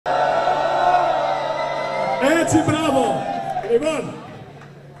Έτσι, μπράβο. Λοιπόν,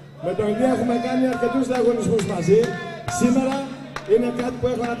 με τον Ηλία έχουμε κάνει αρκετούς διαγωνισμούς μαζί. Σήμερα είναι κάτι που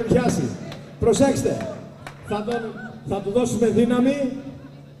έχω ανατριχιάσει. Προσέξτε, θα του δώσουμε δύναμη,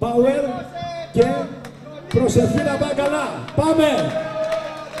 power και προσευχή να πάει καλά. Πάμε!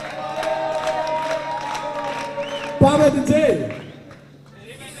 Πάμε, DJ!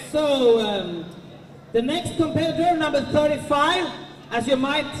 So, the next competitor, number 35, as you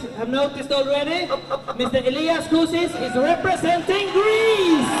might have noticed already, Mr. ILIAS Kousis is representing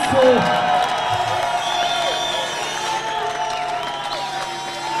Greece!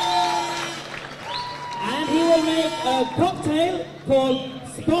 And he will make a cocktail called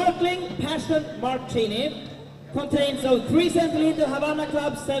Sparkling Passion Martini. Contains of 3 centiliter Havana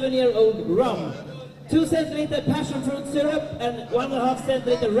Club 7-year-old rum, 2 centiliter passion fruit syrup and 1.5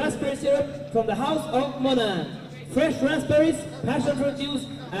 centiliter raspberry syrup from the house of Monin. Fresh raspberries, passion fruit juice,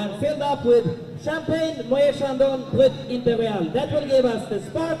 and filled up with champagne, Moët Chandon, Brut Imperial. That will give us the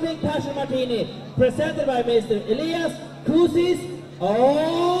Sparkling Passion Martini, presented by Mr. ILIAS Kousis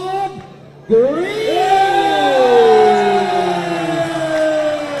of Greece!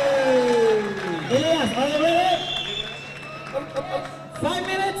 ILIAS, are you ready? 5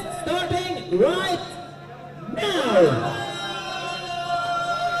 minutes, starting right now!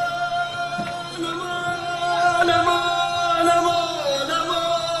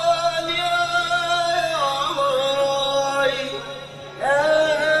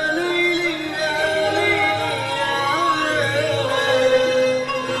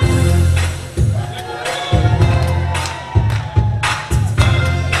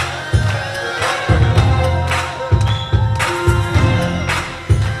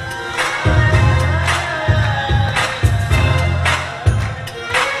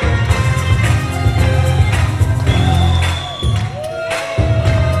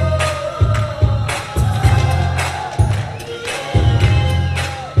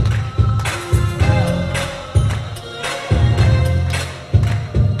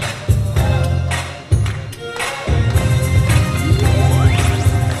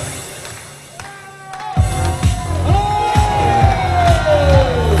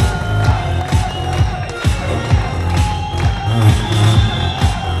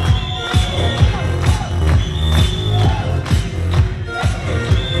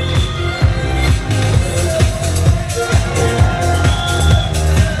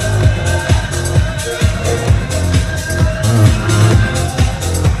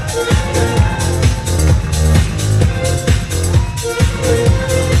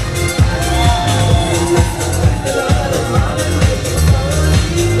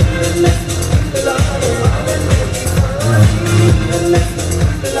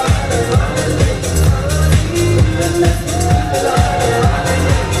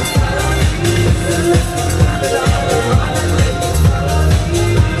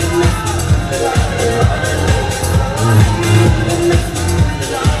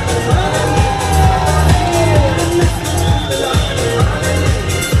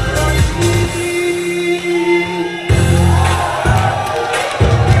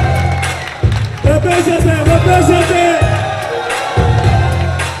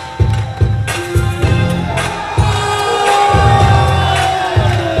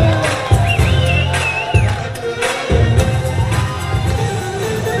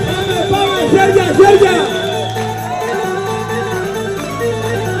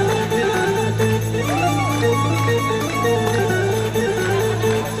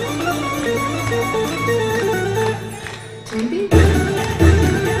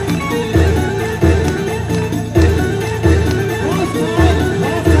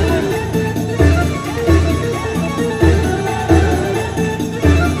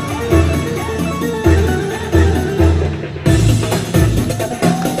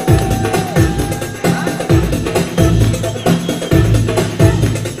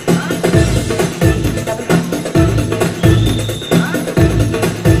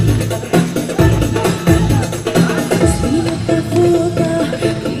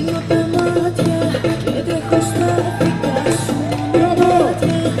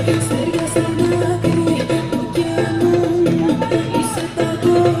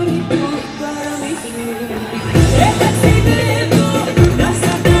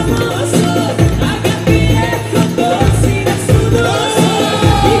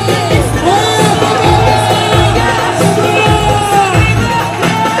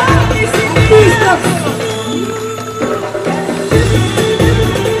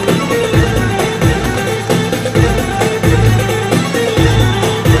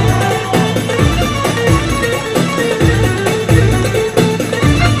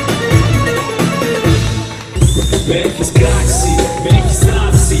 Με έχεις κράξει, με έχεις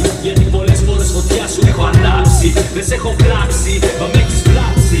θράψει. Γιατί πολλές φορές φωτιά σου έχω ανάψει. Δεν σε έχω γράψει, μα με έχεις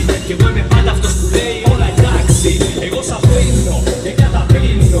βλάψει. Κι εγώ είμαι πάντα αυτός που λέει όλα εντάξει. Εγώ σ' αφήνω και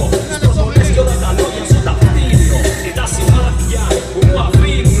καταπίνω. Στις προβολές κι όλα τα λόγια σου τα φτύνω. Και τα σημάδια που μου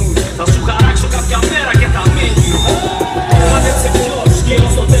αφήνουν θα σου χαράξω κάποια μέρα και θα μείνουν. Μάτεψε ποιος και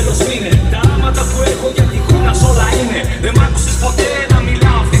ως το τέλος μείνε. Τα άματα που έχω για τη χούνα όλα είναι. Δεν μ' άκουσες ποτέ να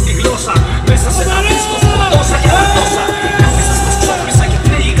μιλάω αυτή τη γλώσσα. Μέσα σε ένα δίσκο σκοτώσα και ανατώσα. Κάθισες πως ξόφλησα και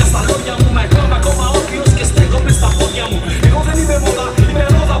πνίγηκα στα λόγια μου. Μα εγώ είμαι ακόμα όρθιος και στέκομαι στα πόδια μου. Εγώ δεν είμαι μόδα, είμαι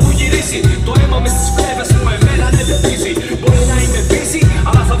ρόδα που γυρίζει. Το αίμα μες στις φλέβες μου εμένα δεν τεπίζει. Μπορεί να είμαι busy,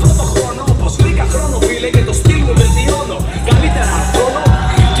 αλλά θα βρω το χρόνο. Πως βρήκα χρόνο φίλε και το στυλ μου βελτιώνω. Καλύτερα χρόνο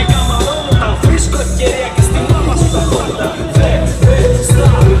και καμαρώνω. Τα βρίσκω ευκαιρία και στη μάπα σου τα χώνω. Δεν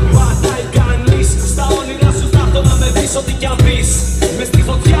σταματάει κανείς. Στα όνειρα σου θα έρθω να με δεις ό,τι κι αν πεις. Μες στη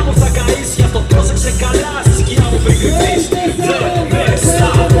φωτιά μου θα καείς, γι' αυτό πρόσεξε καλά. Στη σκιά μου πριν κρυφτείς. Δεν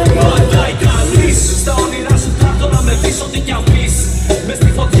σταματάει κανείς. Στα όνειρα σου θα έρθω να με δεις ό,τι κι αν πεις. Μες στη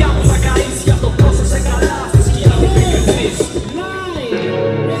φωτιά μου θα καείς, γι' αυτό πρόσεξε καλά. Στη σκιά μου πριν κρυφτείς.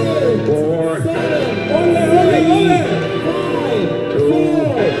 9, 8, 7, 6,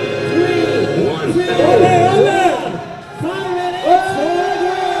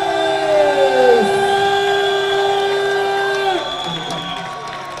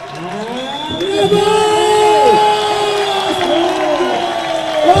 5 minutes for